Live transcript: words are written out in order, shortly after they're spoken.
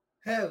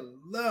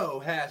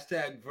Hello,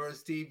 hashtag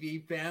Verse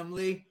TV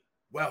family.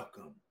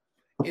 Welcome.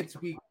 It's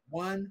week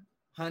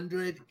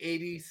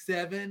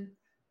 187.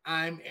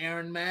 I'm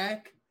Aaron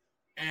Mack,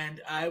 and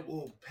I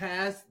will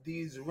pass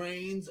these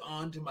reins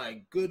on to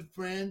my good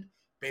friend,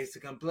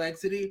 Basic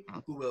Complexity,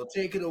 who will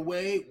take it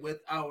away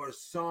with our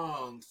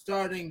song,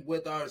 starting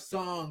with our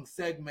song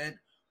segment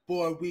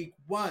for week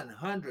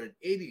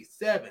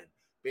 187.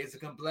 Basic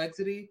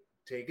Complexity,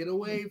 take it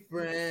away,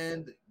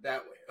 friend.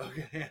 That way.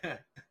 Okay.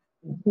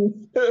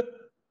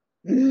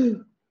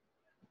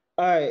 All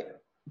right.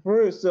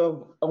 First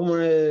off, I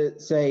want to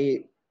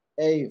say,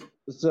 hey,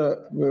 what's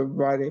up,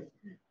 everybody?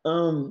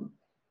 Um,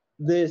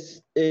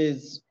 this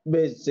is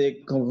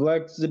Basic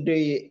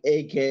Complexity,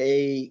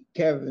 aka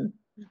Kevin.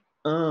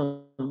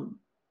 Um,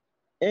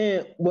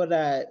 and what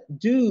I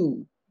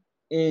do,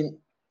 and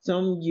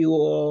some of you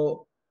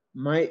all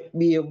might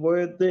be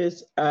aware of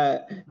this, I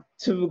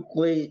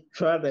typically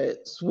try to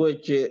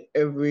switch it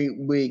every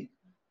week,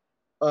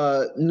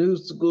 new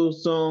school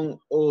song,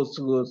 old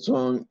school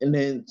song, and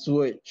then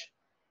switch.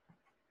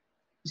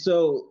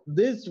 So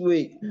this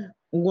week,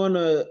 I'm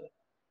gonna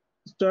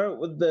start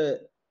with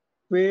the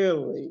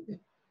fairly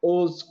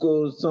old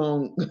school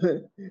song,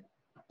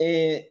 and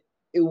it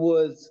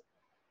was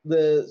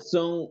the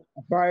song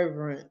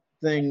 "Vibrant"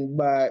 thing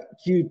by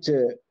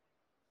Q-Tip.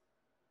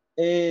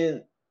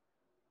 And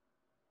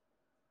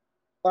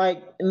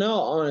like, in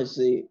all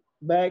honesty,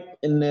 back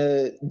in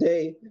the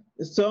day,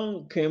 the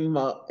song came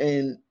out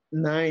in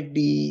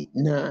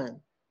 '99,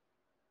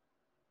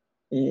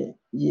 and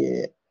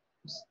yeah,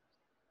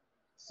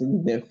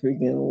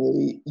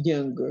 significantly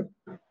younger.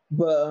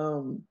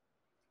 But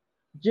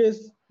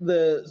just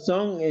the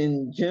song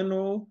in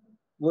general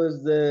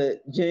was the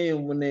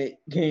jam when it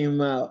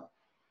came out,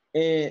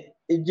 and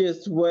it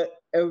just swept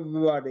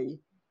everybody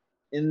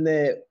in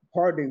that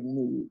party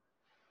mood.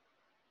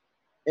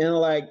 And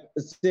like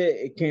I said,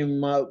 it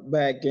came out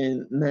back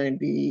in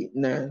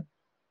 '99.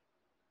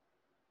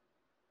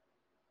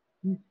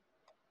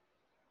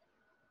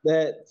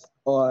 That's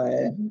all I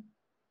have.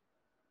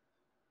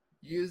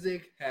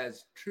 Music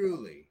has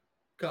truly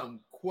come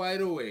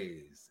quite a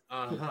ways.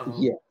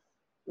 Yeah.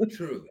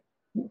 Truly.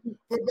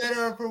 For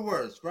better or for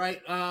worse,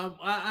 right?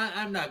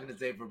 I'm not gonna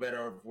say for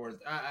better or for worse.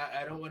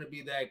 I don't want to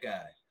be that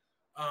guy.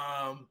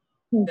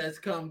 Has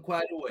come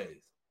quite a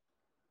ways.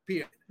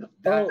 Period. Dot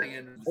the Oh,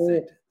 end of the oh,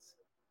 sentence.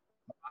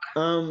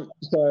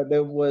 sorry,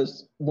 there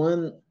was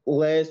one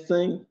last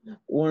thing I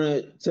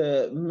wanted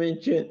to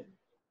mention.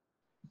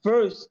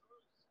 First,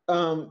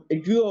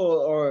 if you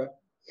all are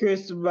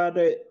curious about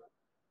it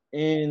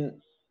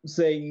and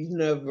say you've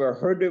never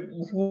heard it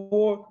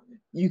before,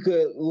 you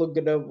could look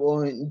it up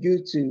on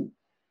YouTube.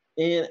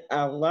 And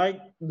I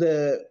like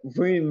the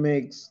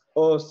remix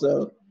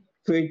also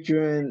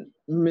featuring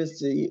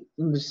Missy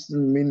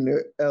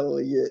Misdemeanor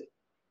Elliott.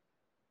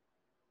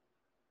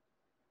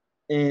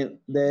 And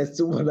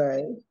that's what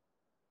I.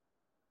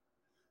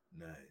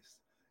 Nice.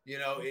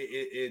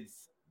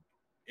 It's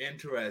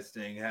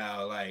interesting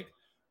how like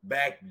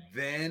back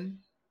then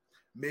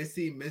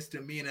Missy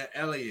Misdemeanor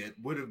Elliott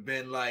would have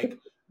been like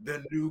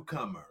the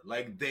newcomer.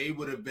 Like they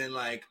would have been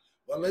like,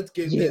 well, let's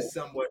give Yeah. this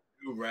somewhat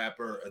new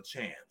rapper a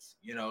chance.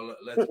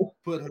 Let's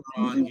put her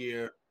on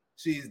here.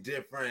 She's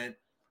different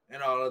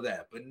and all of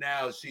that. But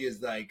now she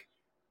is like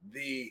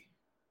the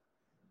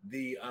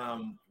the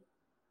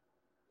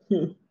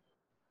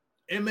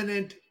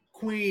eminent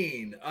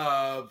queen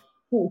of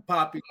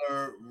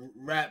popular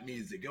rap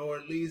music, or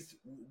at least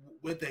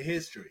with a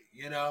history.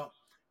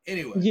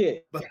 Anyway, Yeah.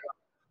 but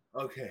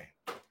okay.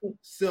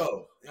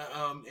 So,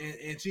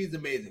 and she's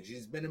amazing.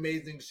 She's been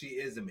amazing. She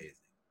is amazing.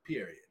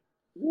 Period.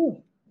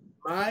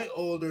 My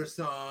older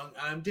song,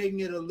 I'm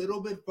taking it a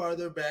little bit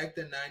farther back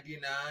than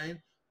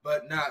 99,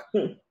 but not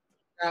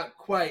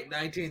quite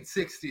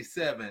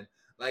 1967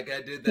 like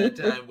I did that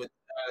time with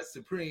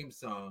Supreme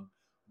song.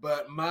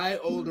 But my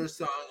older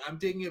song, I'm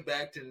taking it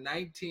back to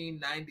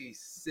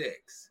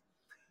 1996.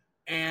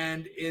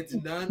 And it's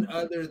none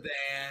other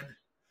than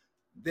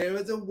there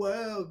is a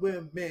world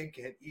where men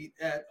can't eat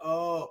at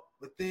all,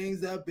 but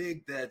things are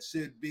big that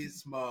should be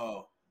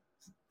small.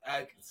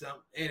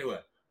 Anyway,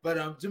 but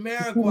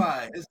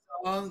Jamiroquai, his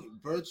song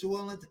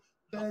Virtual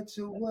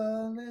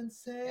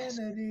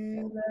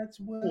Insanity, that's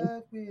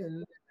what we're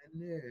living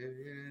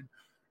in.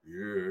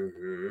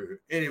 Yeah.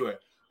 Anyway,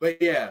 but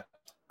yeah,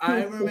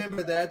 I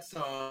remember that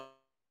song,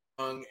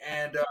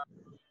 and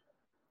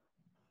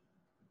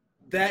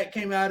that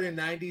came out in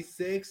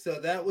 96, so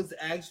that was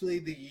actually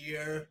the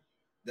year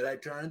that I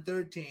turned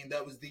 13.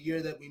 That was the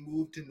year that we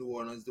moved to New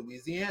Orleans,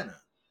 Louisiana.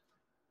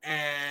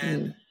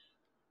 And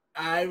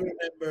I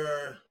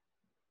remember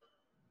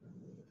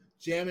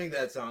jamming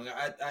that song.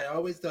 I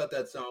always thought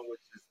that song was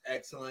just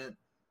excellent.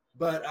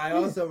 But I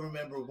also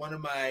remember one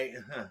of my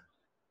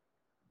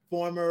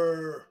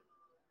former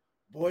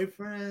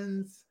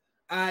boyfriends.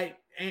 I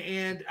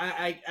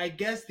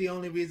guess the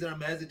only reason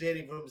I'm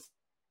hesitating from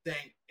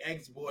saying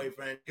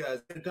ex-boyfriend because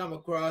it can come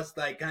across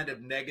like kind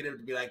of negative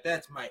to be like,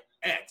 that's my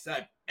ex.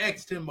 I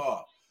exed him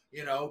off,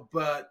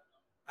 but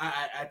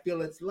I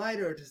feel it's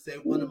lighter to say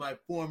one of my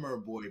former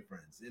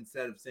boyfriends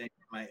instead of saying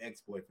my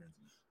ex-boyfriends.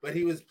 But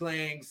he was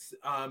playing,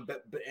 and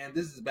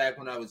this is back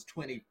when I was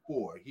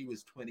 24. He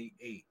was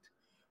 28,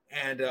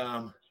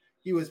 and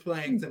he was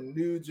playing some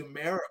new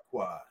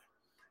Jamiroquai,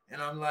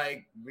 and I'm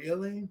like,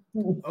 really?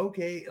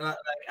 Okay. Like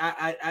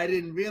I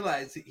didn't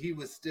realize he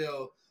was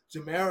still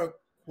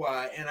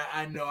Jamiroquai, and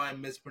I know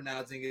I'm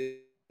mispronouncing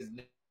his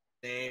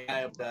name. I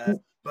apologize,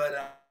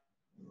 but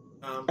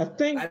I I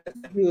think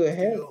just you have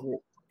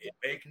still it.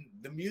 making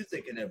the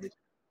music and everything.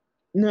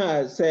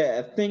 No,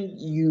 I think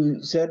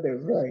you said it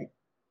right.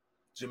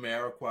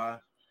 Jamiroquai,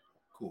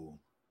 cool.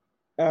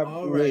 I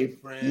All right, believe,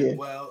 friend. yeah.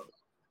 Well,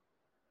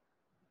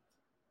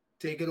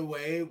 take it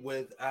away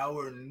with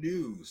our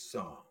new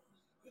song.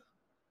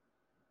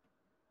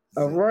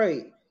 All Zoo.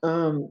 right.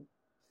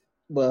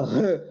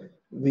 Well,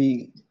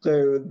 we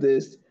clear with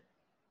this.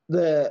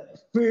 The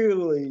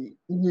fairly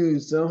new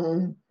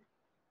song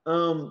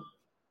um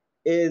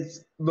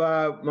is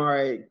by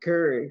Mariah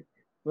Carey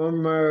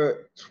from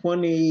her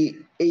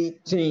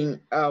 2018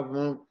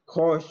 album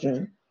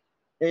Caution,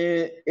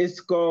 and it's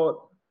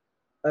called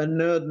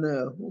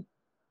Another.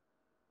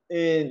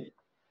 And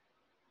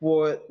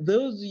for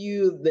those of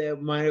you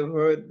that might have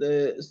heard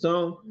the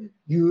song,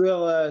 you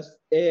realize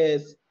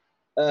it's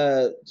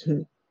a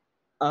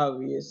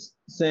obvious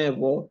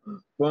sample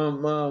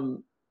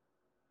from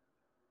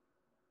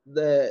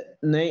the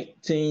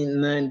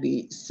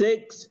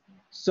 1996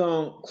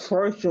 song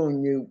Crush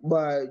on You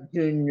by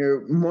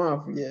Junior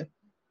Mafia,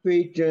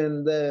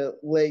 featuring the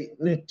late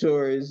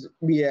Notorious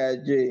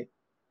B.I.G.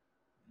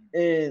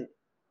 And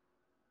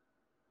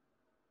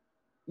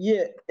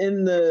yeah,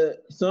 in the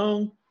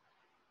song,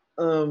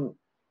 um,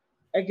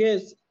 I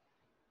guess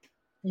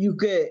you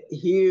could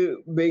hear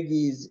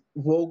Biggie's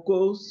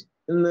vocals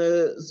in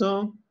the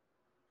song,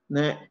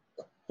 not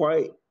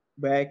quite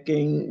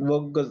backing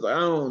vocals. I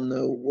don't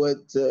know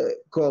what to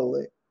call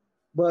it,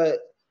 but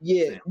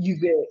yeah, Sam. you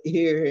can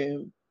hear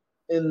him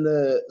in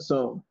the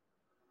song.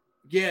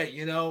 Yeah,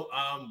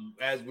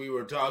 as we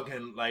were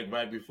talking like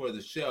right before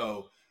the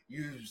show,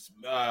 you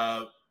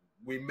uh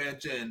we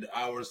mentioned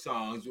our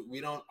songs.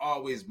 We don't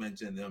always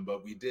mention them,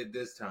 but we did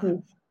this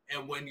time.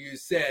 And when you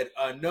said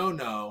no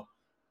no,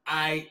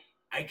 I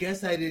I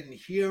guess I didn't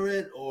hear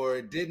it or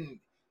it didn't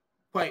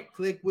quite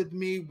click with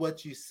me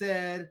what you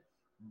said,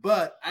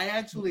 but I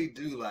actually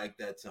do like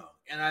that song.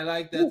 And I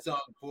like that song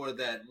for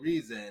that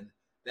reason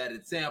that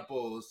it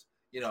samples,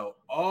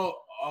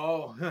 all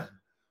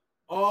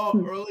all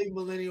early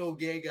millennial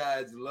gay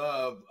guys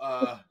love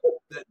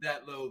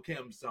that Lil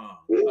Kim song,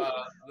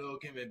 Lil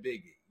Kim and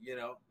Biggie.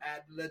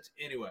 Let's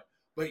anyway.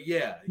 But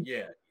yeah.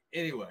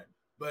 Anyway,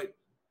 but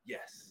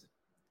yes.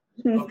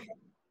 Okay.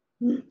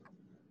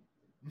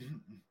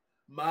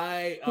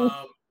 My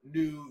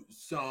new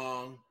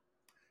song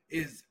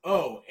is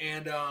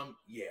and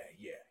yeah.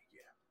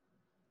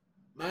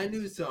 My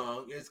new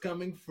song is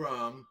coming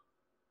from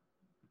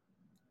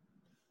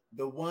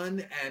the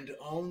one and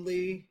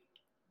only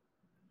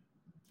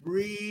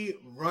Bree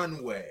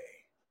Runway.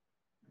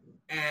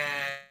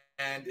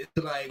 And it's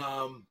like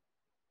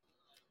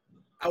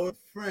our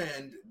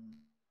friend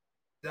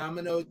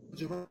Domino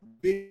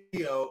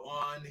video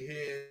on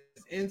his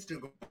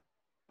Instagram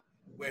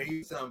where he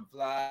was some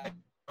fly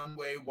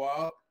runway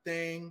walk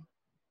thing,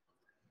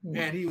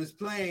 and he was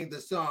playing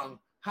the song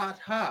 "Hot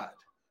Hot"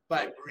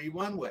 by Bree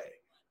Runway,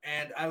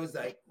 and I was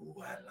like, "Ooh,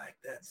 I like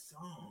that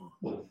song."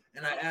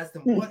 And I asked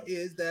him, "What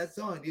is that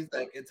song?" And he's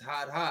like, "It's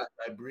Hot Hot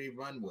by Bree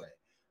Runway,"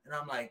 and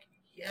I'm like,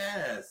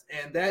 "Yes,"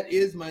 and that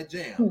is my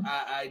jam.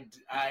 I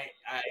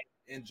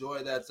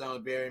enjoy that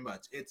song very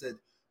much. It's a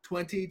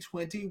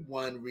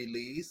 2021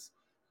 release,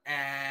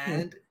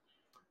 and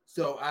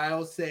so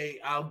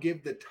I'll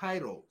give the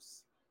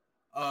titles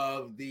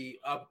of the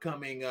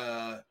upcoming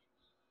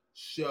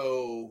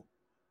show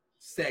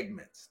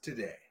segments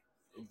today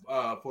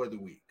for the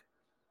week.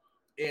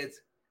 It's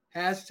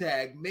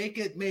hashtag make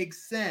it make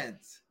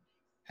sense,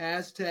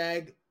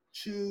 hashtag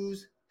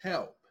choose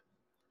help,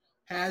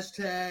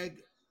 hashtag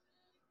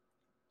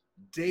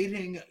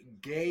dating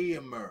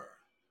gamer,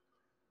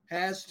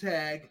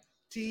 hashtag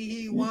T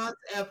he wants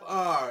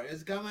FR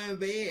is coming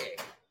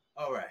big.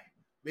 All right.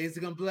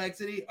 Basic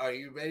complexity. Are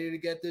you ready to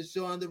get this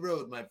show on the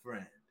road, my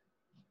friend?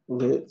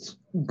 Let's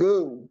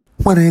go.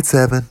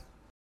 187.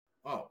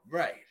 All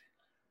right.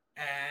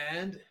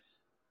 And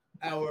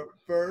our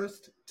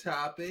first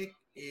topic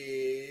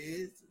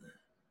is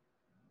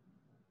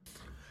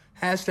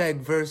Hashtag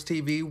Verse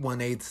TV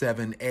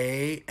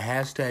 187A.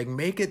 Hashtag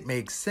Make It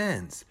Make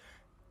Sense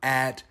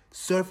at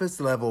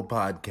Surface Level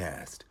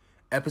Podcast.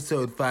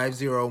 Episode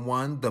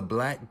 501 The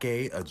Black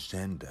Gay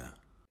Agenda.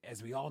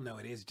 As we all know,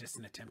 it is just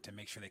an attempt to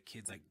make sure that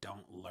kids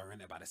don't learn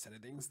about a set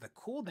of things. The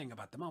cool thing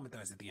about the moment, though,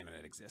 is that the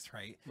internet exists,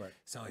 right? Right.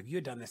 So if you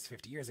had done this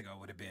 50 years ago, it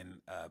would have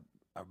been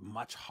a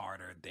much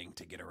harder thing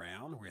to get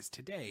around. Whereas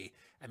today,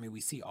 I mean,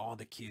 we see all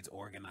the kids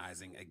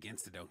organizing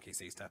against the Don't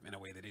Say stuff in a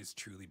way that is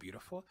truly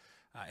beautiful.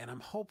 And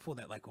I'm hopeful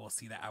that we'll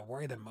see that. I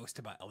worry the most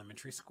about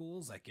elementary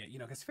schools,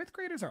 because fifth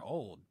graders are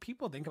old.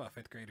 People think about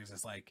fifth graders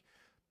as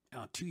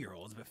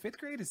 2-year-olds, but 5th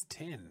grade is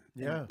 10.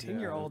 Yeah.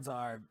 10-year-olds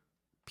are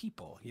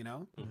people, you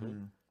know?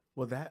 Mm-hmm.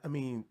 Well,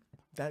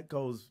 that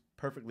goes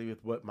perfectly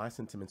with what my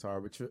sentiments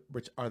are, which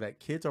are that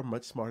kids are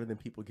much smarter than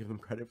people give them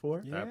credit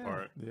for. Yeah. That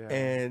part. Yeah.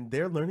 And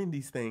they're learning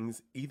these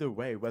things either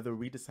way, whether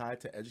we decide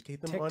to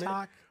educate them TikTok,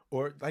 on it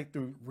or like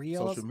through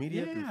Reels, social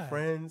media, through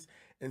friends.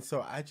 And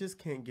so I just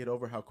can't get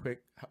over how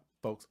quick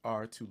folks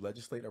are to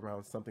legislate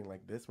around something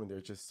like this when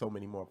there's just so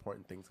many more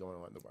important things going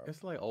on in the world.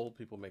 It's like old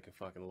people making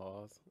fucking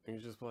laws. And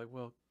you're just like,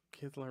 well,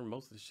 kids learn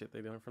most of the shit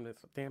they learn from this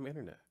damn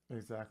internet.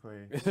 Exactly.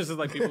 It's just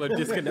like people are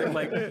disconnected.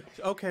 Like,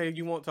 okay,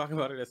 you won't talk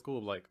about it at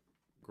school. Like,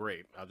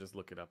 great, I'll just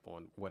look it up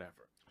on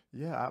whatever.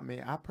 Yeah, I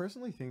mean, I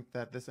personally think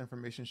that this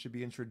information should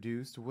be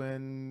introduced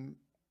when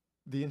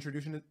the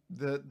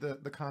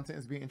content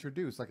is being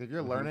introduced. Like, if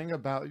you're learning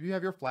about, you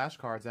have your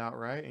flashcards out,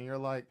 right? And you're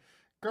like,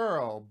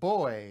 girl,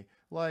 boy,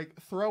 like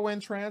throw in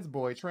trans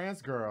boy,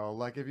 trans girl.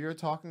 Like, if you're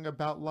talking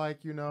about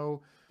like, you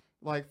know,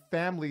 like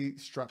family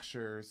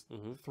structures,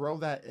 throw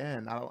that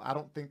in. I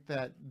don't think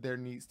that there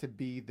needs to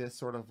be this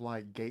sort of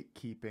like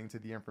gatekeeping to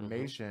the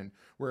information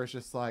where it's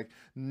just like,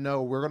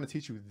 no, we're going to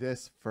teach you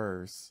this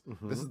first.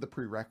 This is the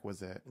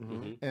prerequisite.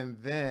 And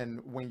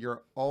then when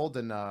you're old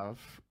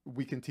enough,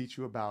 we can teach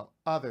you about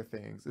other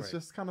things. It's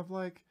just kind of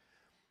like,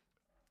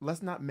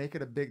 let's not make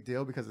it a big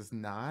deal because it's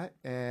not.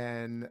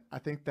 And I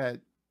think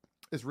that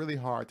it's really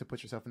hard to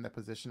put yourself in that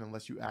position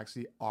unless you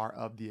actually are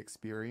of the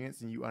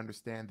experience and you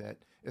understand that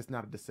it's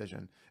not a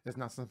decision. It's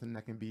not something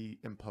that can be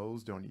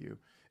imposed on you.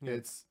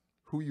 It's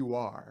who you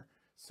are.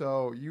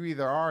 So you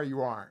either are or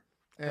you aren't.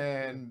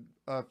 And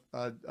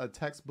a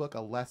textbook,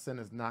 a lesson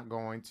is not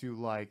going to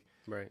like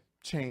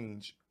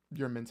change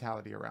your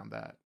mentality around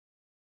that.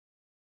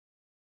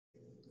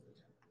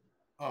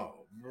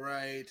 Oh,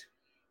 right.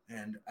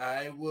 And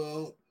I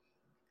will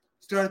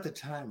start the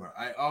timer.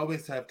 I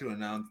always have to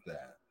announce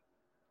that.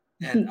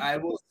 And I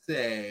will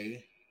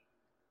say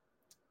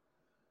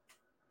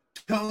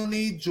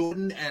Tony,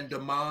 Jordan, and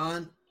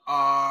Damon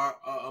are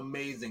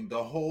amazing.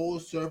 The whole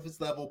Surface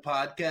Level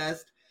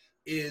podcast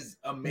is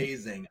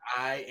amazing.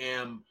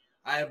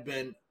 I've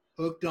been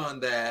hooked on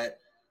that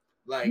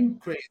like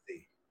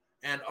crazy.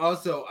 And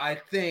also, I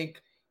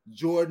think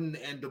Jordan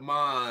and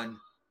Damon,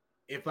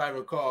 if I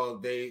recall,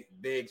 they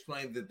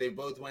explained that they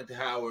both went to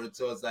Howard,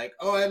 so it's like,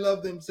 oh, I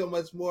love them so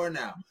much more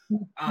now.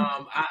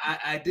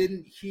 I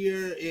didn't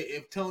hear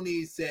if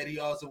Tony said he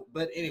also,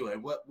 but anyway,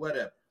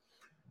 whatever.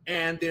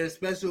 And their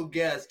special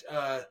guest,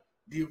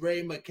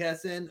 DeRay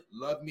McKesson,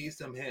 love me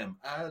some him.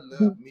 I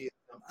love me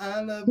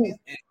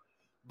some.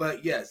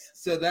 But yes,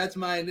 so that's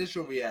my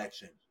initial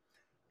reaction.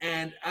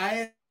 And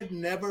I have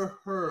never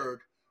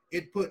heard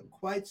it put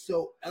quite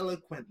so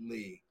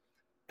eloquently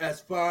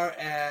as far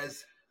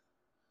as,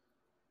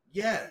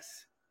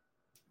 yes,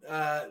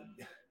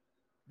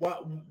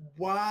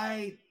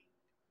 why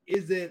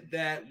is it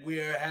that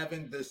we're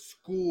having the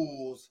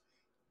schools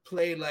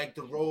play like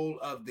the role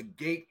of the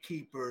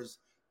gatekeepers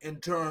in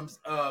terms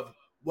of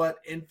what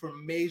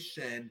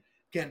information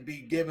can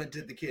be given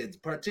to the kids,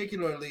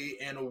 particularly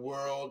in a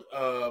world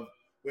of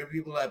where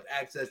people have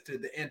access to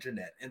the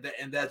internet,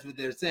 and that's what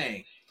they're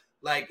saying.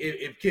 Like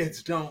if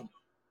kids don't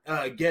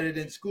get it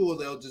in school,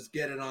 they'll just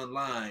get it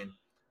online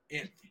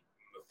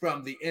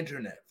from the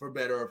internet, for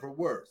better or for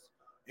worse.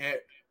 And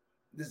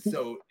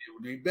so it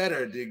would be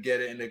better to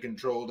get it in a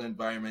controlled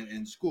environment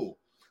in school.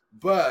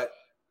 But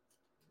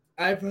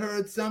I've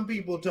heard some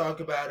people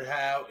talk about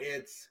how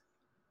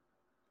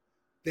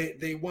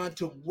they want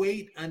to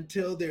wait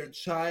until their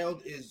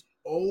child is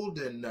old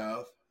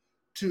enough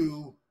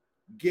to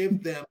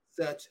give them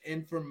such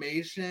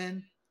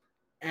information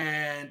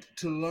and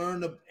to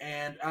learn.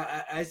 And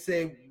I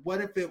say, what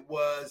if it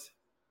was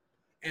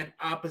an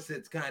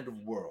opposites kind of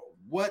world?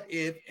 What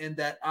if in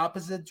that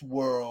opposites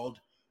world,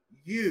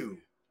 you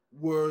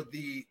were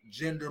the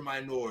gender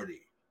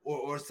minority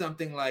or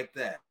something like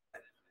that?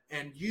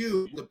 And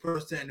you, the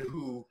person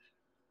who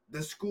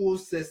the school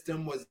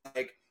system was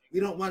like, we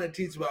don't want to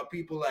teach about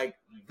people like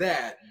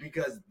that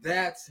because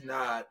that's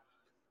not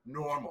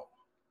normal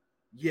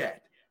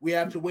yet. We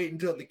have to wait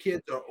until the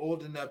kids are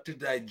old enough to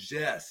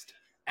digest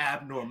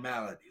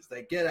abnormalities.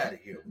 Like, get out of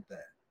here with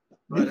that.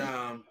 But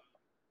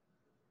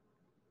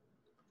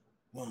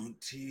won't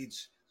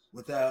teach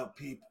without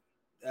people.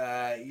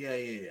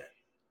 Yeah.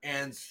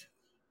 And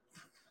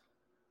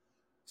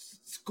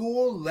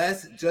school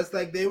lessons, just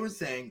like they were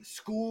saying,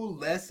 school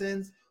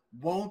lessons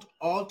won't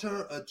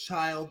alter a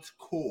child's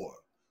core.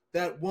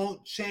 That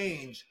won't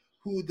change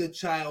who the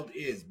child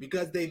is,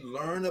 because they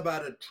learn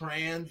about a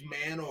trans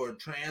man or a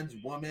trans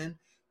woman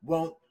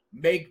won't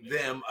make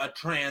them a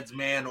trans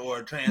man or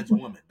a trans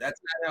woman. That's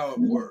not how it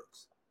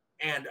works.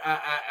 And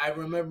I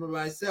remember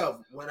myself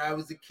when I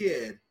was a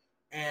kid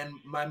and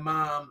my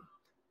mom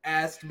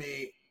asked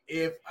me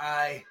if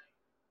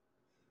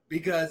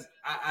because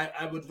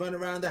I would run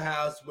around the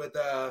house with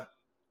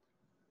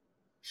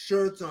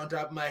shirts on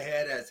top of my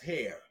head as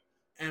hair.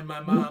 And my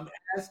mom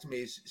asked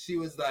me, she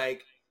was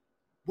like,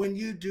 when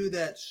you do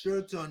that,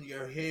 shirts on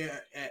your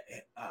hair,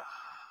 I'll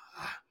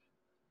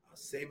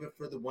save it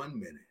for the 1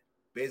 minute.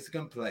 Basic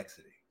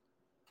complexity.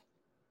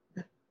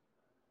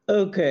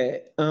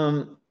 Okay.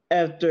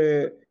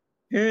 After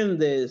hearing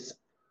this,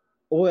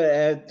 what I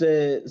have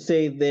to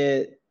say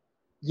that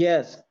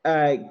yes,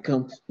 I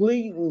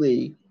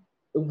completely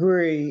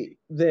agree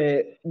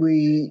that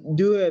we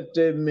do have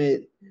to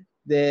admit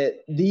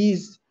that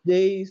these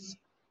days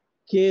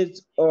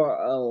kids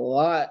are a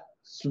lot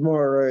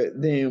smarter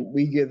than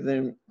we give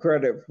them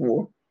credit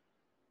for.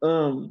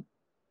 Um,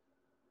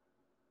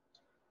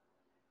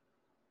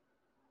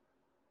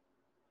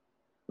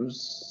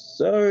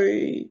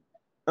 sorry.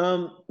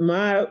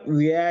 My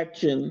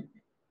reaction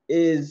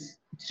is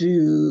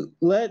to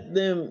let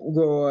them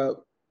grow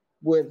up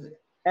with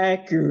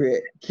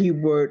accurate,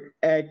 keyword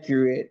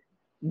accurate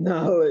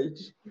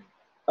knowledge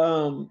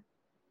um,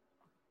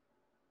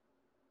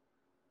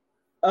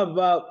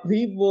 about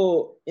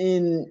people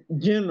in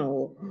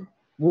general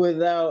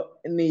without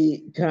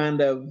any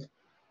kind of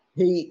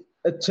hate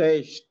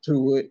attached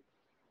to it.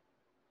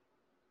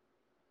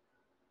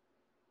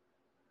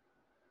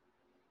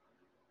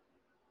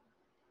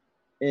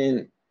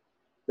 And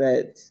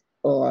that's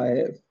all I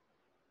have.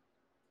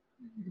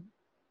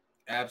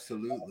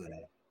 Absolutely.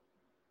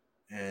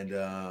 And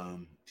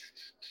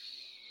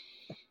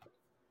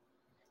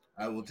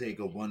I will take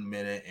a 1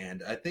 minute,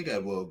 and I think I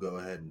will go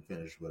ahead and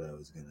finish what I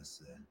was going to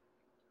say.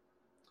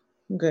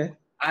 Okay.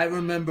 I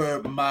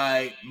remember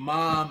my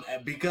mom,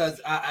 because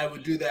I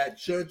would do that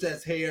shirts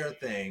as hair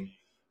thing.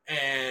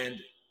 And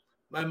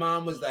my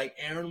mom was like,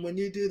 Aaron, when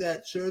you do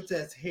that shirts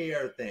as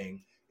hair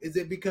thing, is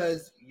it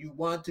because you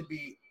want to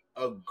be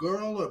a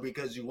girl or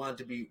because you want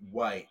to be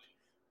white?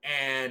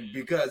 And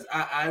because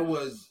I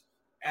was,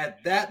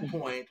 at that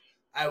point,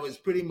 I was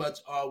pretty much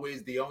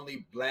always the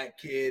only black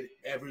kid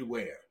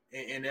everywhere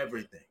in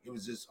everything. It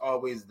was just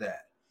always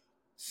that.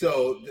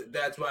 So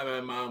that's why my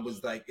mom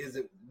was like, is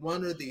it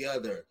one or the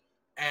other?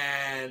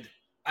 And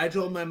I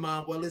told my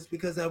mom, well, it's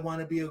because I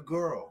want to be a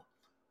girl.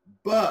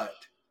 But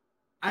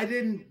I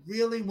didn't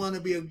really want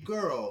to be a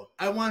girl.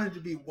 I wanted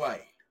to be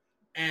white.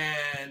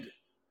 And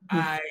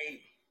I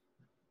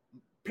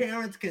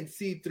parents can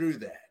see through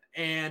that.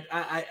 And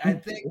I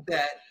think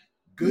that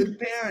good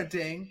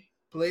parenting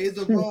plays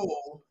a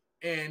role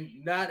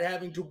in not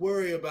having to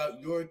worry about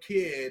your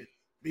kid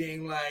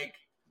being like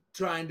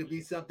trying to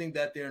be something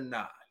that they're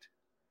not,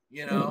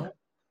 you know?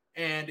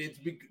 And it's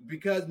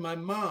because my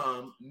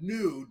mom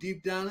knew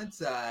deep down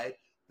inside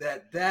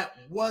that that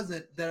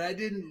wasn't, that I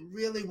didn't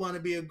really want to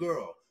be a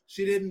girl.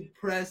 She didn't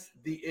press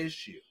the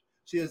issue.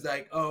 She was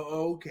like,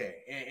 oh, okay.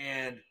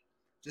 And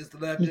just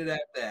left it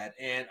at that.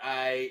 And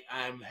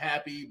I'm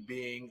happy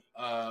being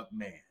a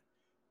man,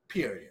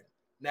 period.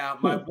 Now,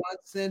 my one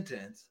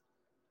sentence,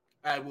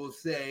 I will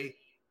say,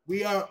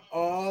 we are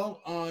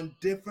all on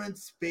different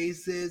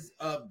spaces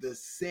of the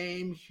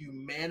same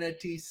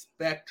humanity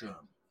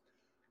spectrum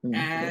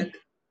and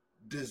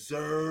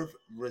deserve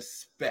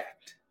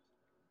respect.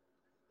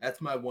 That's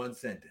my one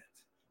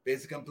sentence.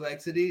 Basic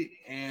complexity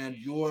and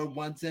your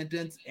one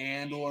sentence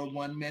and or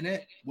 1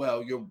 minute.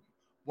 Well,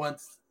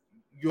 once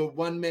your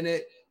 1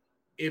 minute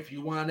if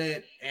you want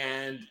it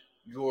and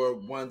your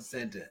one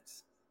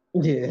sentence.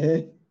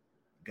 Yeah.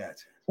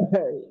 Gotcha.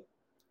 Hey.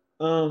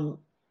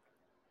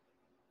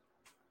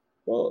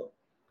 Well,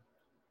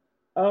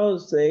 I'll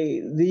say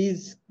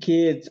these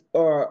kids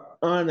are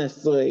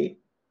honestly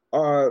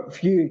our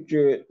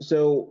future,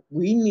 so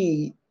we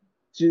need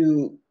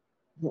to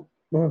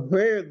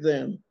prepare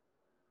them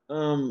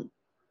um,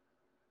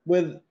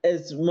 with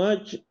as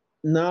much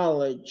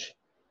knowledge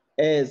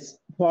as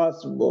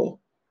possible.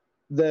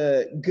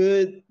 The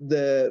good,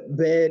 the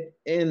bad,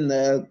 and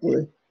the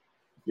ugly.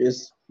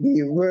 Just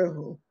be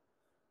real.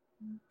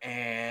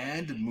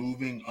 And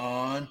moving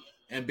on.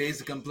 And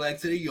basic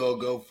complexity, you'll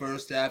go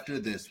first after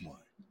this one.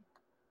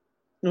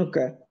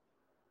 Okay.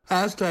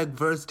 Hashtag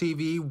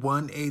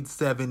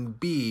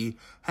VerseTV187B.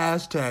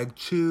 Hashtag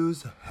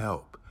choose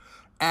help.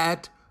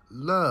 At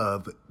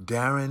Love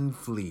Darren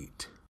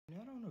Fleet.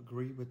 I don't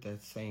agree with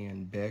that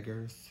saying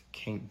beggars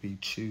can't be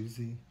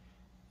choosy.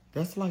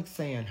 That's like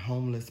saying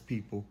homeless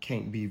people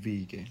can't be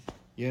vegan,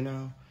 you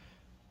know?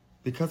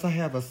 Because I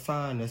have a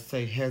sign that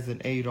say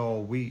hasn't ate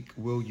all week,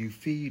 will you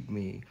feed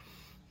me?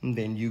 And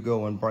then you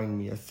go and bring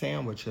me a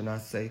sandwich and I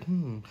say,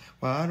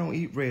 well, I don't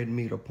eat red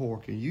meat or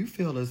pork. And you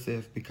feel as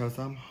if because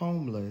I'm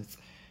homeless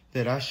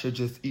that I should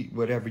just eat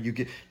whatever you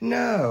get.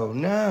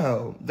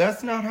 No,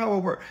 that's not how it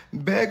works.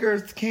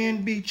 Beggars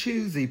can be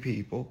choosy,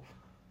 people.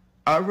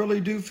 I really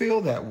do feel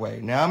that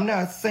way. Now, I'm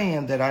not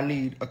saying that I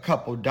need a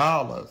couple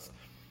dollars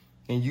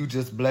and you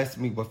just bless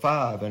me with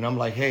 $5 and I'm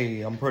like,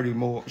 hey, I'm pretty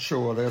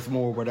sure there's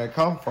more where that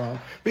come from,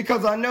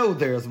 because I know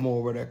there's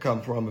more where that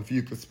come from. If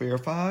you could spare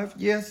 $5,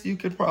 yes, you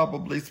could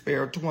probably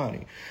spare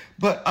 20.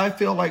 But I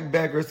feel like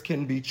beggars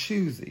can be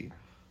choosy.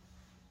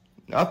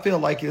 I feel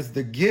like it's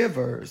the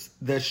givers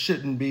that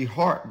shouldn't be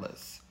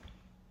heartless.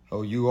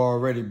 Oh, you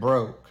already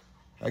broke.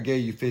 I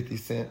gave you 50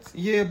 cents.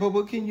 Yeah, but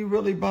what can you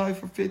really buy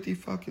for 50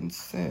 fucking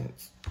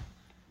cents?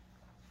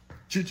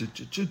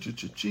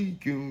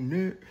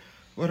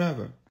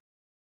 Whatever.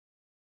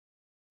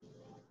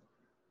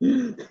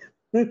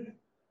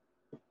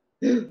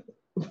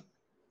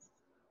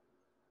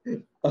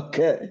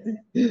 Okay.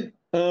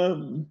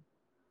 All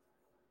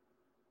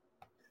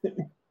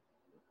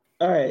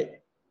right.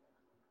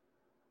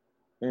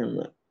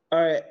 All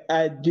right.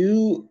 I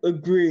do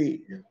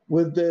agree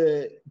with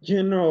the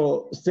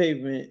general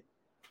statement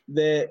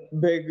that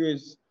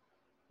beggars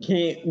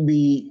can't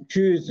be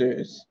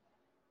choosers.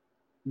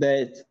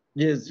 That's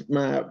just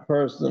my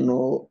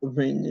personal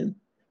opinion.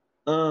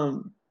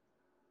 Um,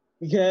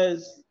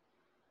 because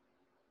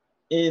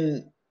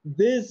in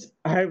this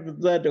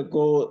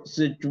hypothetical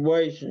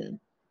situation,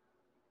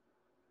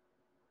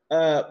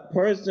 a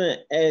person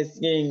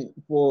asking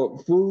for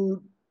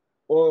food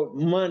or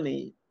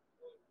money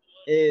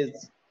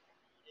is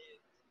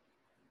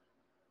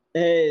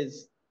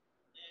has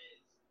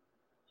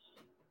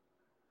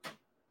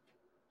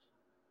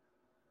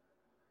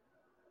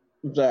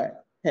I'm sorry,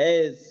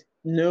 has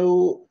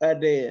no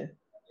idea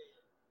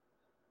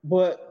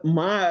what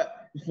my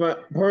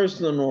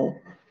personal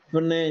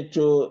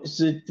financial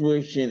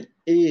situation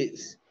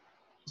is.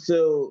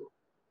 So,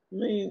 I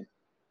mean,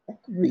 I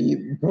could be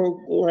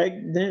broke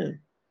like them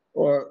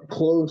or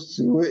close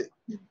to it.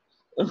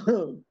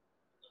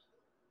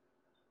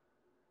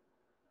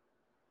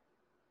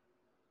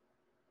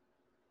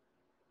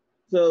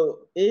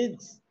 So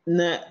it's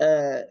not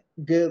a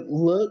good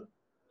look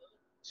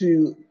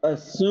to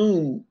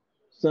assume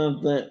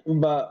something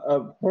about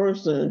a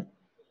person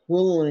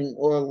willing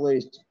or at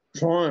least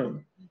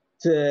trying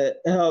to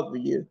help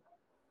you.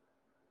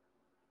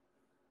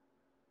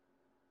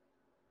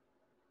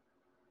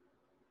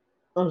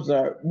 I'm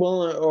sorry,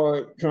 willing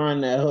or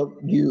trying to help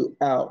you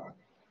out.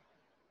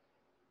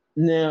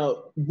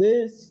 Now,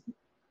 this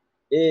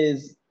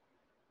is,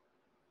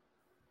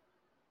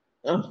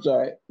 I'm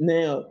sorry,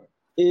 now,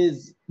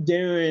 is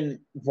Darren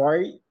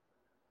right?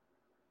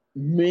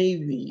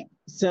 Maybe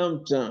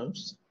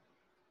sometimes,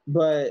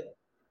 but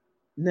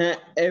not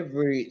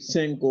every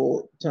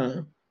single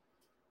time.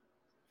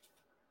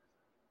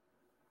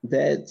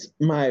 That's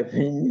my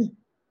opinion.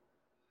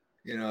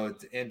 You know,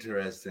 it's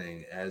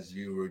interesting. As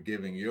you were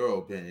giving your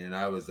opinion,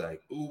 I was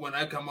like, ooh, when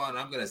I come on,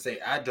 I'm going to say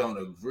I don't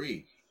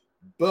agree.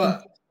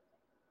 But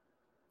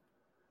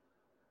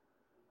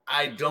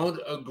I don't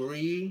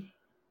agree.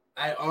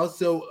 I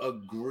also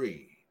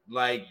agree.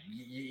 Like,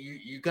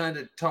 you kind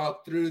of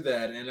talk through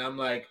that, and I'm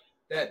like,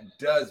 that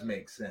does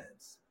make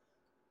sense.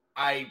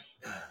 I,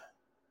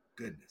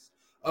 goodness.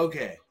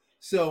 Okay.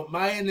 So,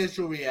 my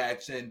initial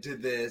reaction to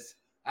this,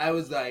 I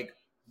was like,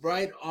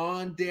 right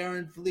on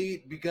Darren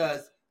Fleet,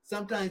 because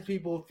sometimes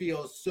people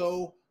feel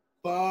so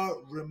far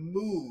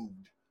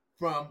removed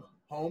from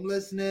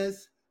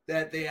homelessness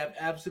that they have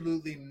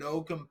absolutely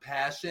no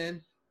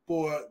compassion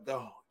for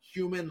the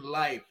human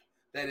life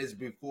that is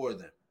before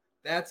them.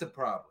 That's a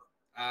problem.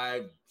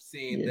 I've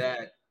seen Yeah.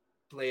 that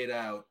played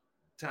out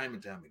time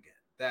and time again.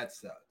 That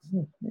sucks.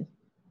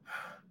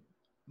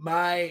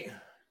 My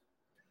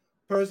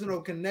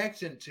personal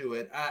connection to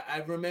it,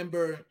 I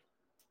remember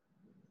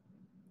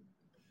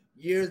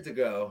years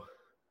ago,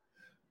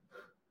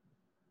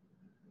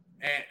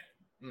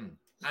 and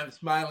I'm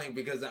smiling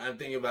because I'm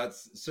thinking about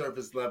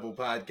surface level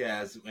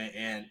podcasts,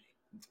 and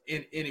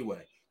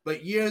anyway,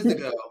 but years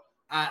ago,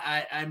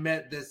 I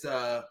met this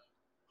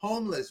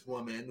homeless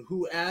woman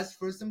who asked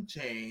for some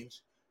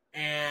change,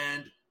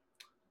 and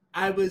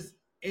I was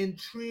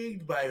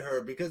intrigued by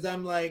her because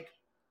I'm like,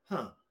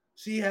 huh,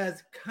 she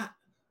has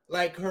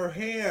like her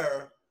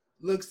hair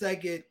looks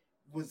like it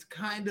was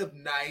kind of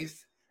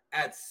nice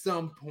at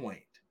some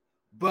point,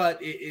 but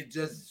it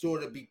just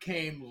sort of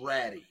became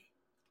ratty,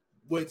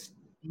 which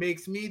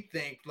makes me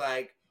think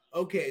like,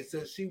 okay,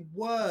 so she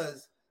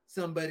was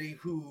somebody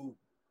who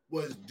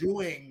was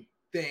doing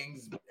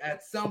things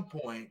at some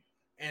point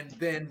and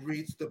then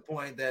reached the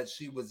point that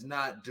she was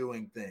not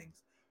doing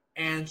things.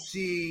 And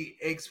she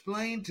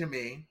explained to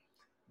me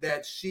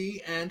that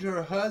she and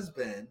her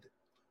husband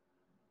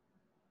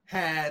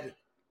had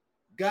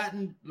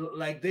gotten,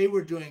 like, they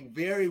were doing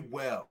very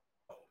well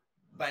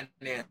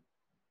financially,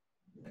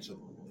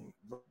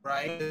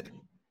 right?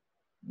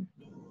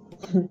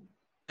 Of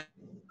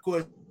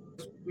course,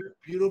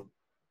 beautiful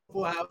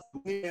house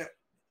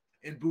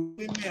in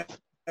Bowie,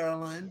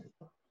 Maryland,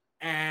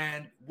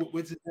 and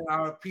which is in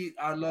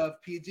our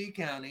love PG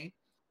County,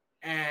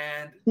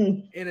 and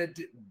in a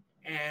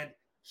and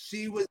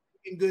she was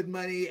making good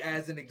money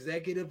as an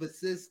executive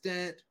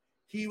assistant.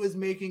 He was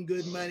making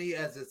good money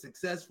as a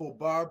successful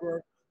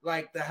barber.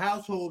 Like, the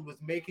household was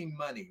making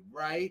money,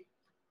 right?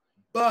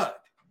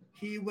 But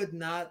he would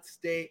not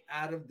stay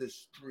out of the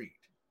street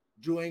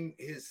doing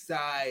his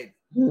side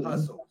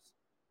hustles.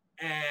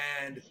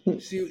 And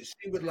she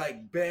would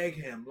like beg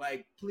him,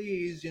 like,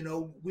 please,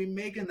 we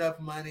make enough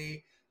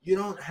money. You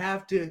don't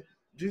have to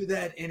do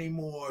that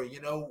anymore.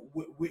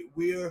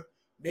 We're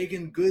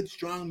making good,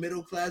 strong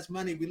middle class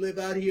money. We live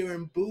out here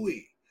in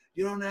Bowie.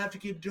 You don't have to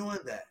keep doing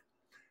that.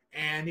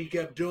 And he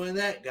kept doing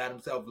that, got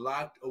himself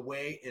locked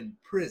away in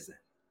prison.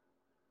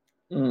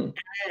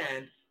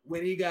 And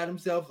when he got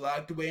himself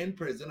locked away in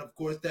prison, of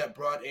course, that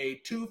brought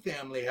a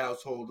 2-family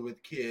household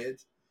with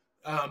kids,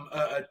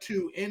 a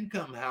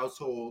 2-income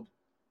household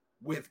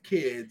with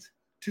kids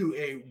to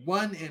a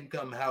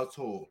one-income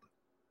household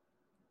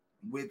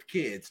with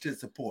kids to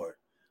support.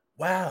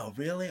 Wow,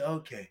 really?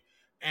 Okay.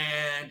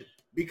 And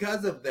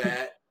because of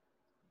that,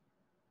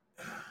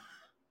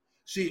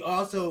 she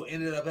also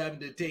ended up having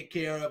to take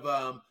care of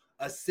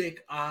a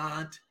sick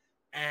aunt,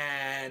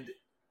 and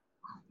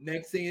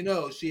next thing you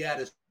know, she had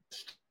a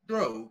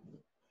stroke,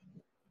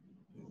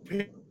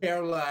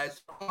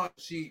 paralyzed.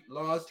 She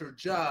lost her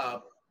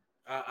job.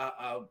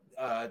 I'll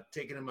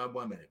take it in my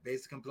 1 minute.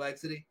 Basic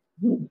complexity.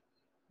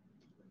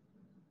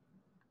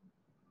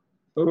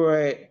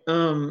 Right.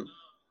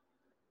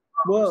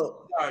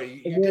 Well,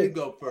 sorry, you did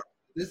go first.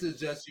 This is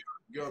just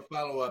your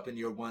follow up in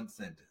your one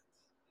sentence.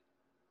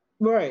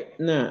 Right.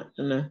 No.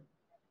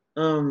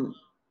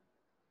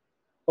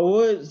 I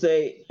would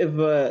say if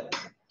a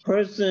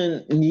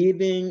person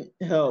needing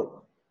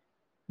help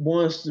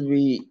wants to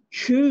be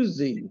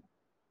choosy,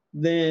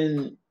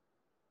 then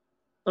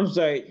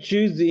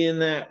choosy and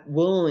not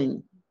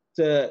willing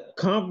to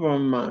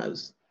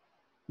compromise,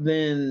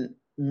 then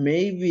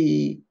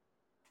maybe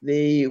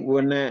they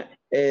were not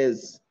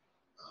as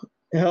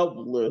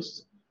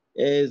helpless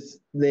as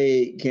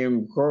they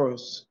came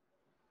across.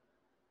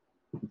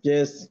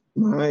 Just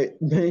my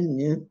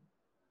opinion.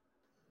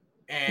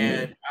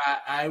 And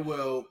I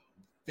will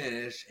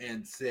finish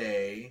and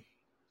say,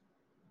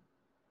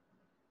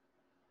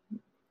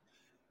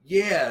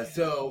 yeah,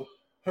 so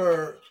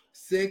her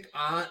sick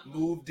aunt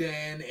moved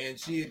in, and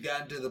she had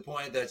gotten to the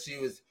point that she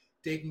was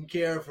taking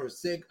care of her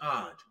sick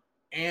aunt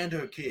and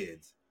her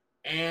kids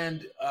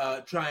and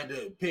trying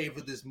to pay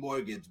for this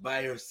mortgage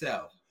by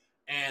herself.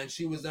 And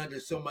she was under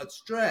so much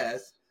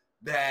stress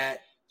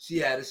that she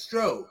had a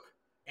stroke,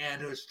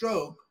 and her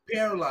stroke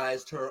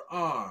paralyzed her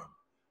arm.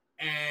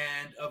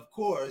 And of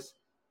course,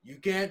 you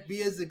can't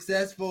be a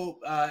successful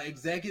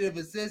executive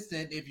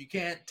assistant if you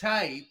can't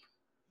type.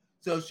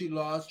 So she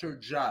lost her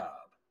job.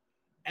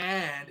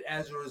 And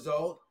as a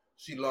result,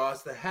 she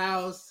lost the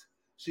house.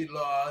 She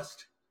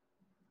lost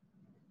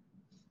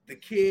the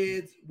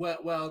kids.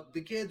 Well,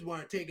 the kids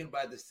weren't taken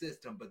by the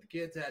system, but the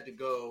kids had to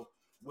go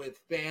with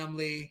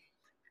family.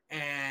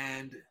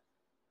 And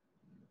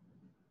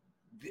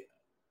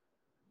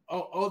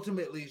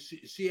ultimately,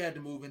 she had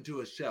to move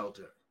into a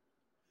shelter.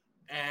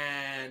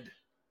 And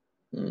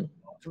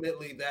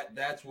ultimately,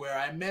 that's where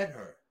I met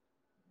her,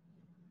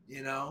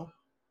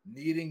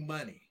 needing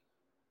money.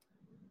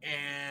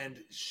 And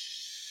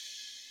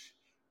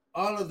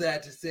all of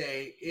that to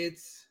say,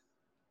 it's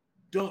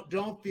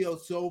don't feel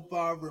so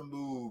far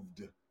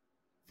removed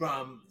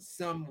from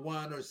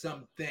someone or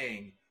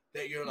something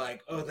that you're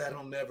like, oh,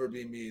 that'll never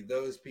be me.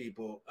 Those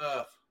people,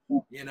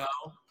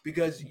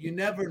 because you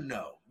never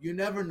know. You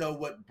never know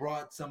what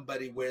brought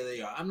somebody where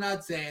they are. I'm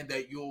not saying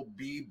that you'll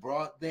be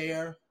brought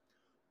there,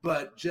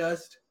 but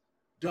just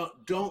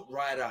don't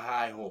ride a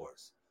high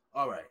horse.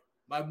 All right.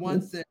 My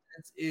one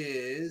sentence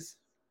is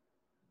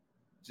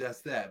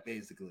just that,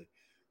 basically.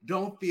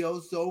 Don't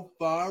feel so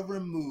far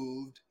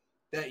removed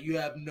that you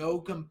have no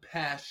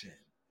compassion.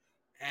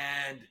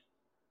 And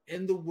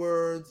in the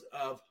words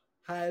of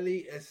highly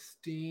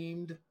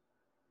esteemed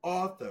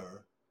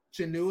author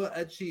Chinua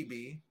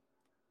Achebe,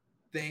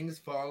 things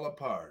fall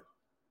apart.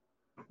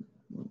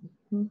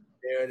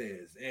 There it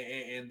is.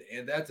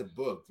 And that's a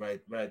book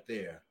right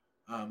there.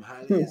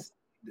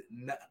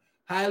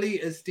 Highly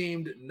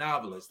esteemed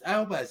novelist. I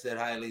hope I said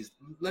highly.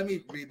 Let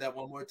me read that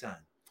one more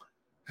time.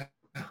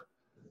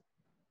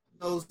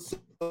 So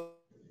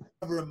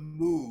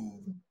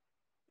removed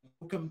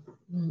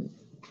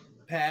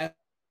compassion.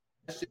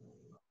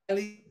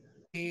 Highly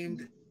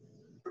esteemed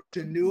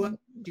Chinua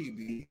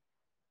Achebe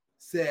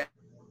said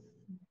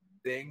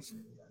things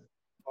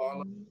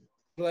fall apart.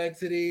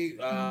 Complexity.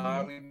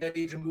 Are we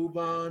ready to move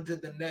on to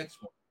the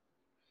next one?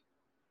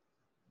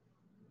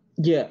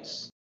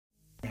 Yes.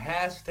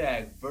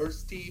 Hashtag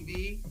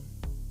VerseTV.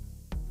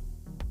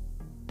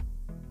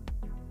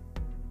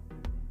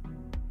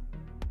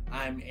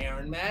 I'm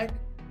Aaron Mack.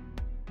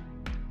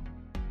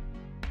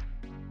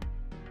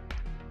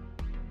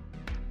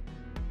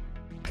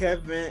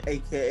 Kevin,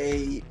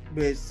 aka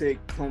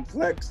Basic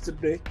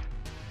Complexity.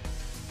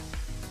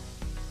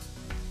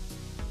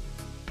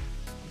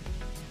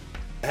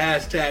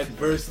 Hashtag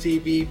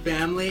VerseTV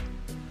family.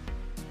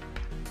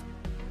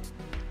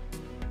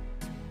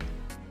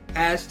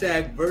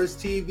 Hashtag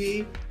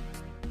VerseTV.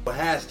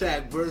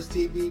 Hashtag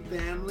VerseTV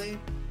family.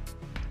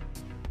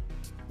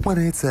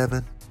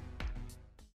 187.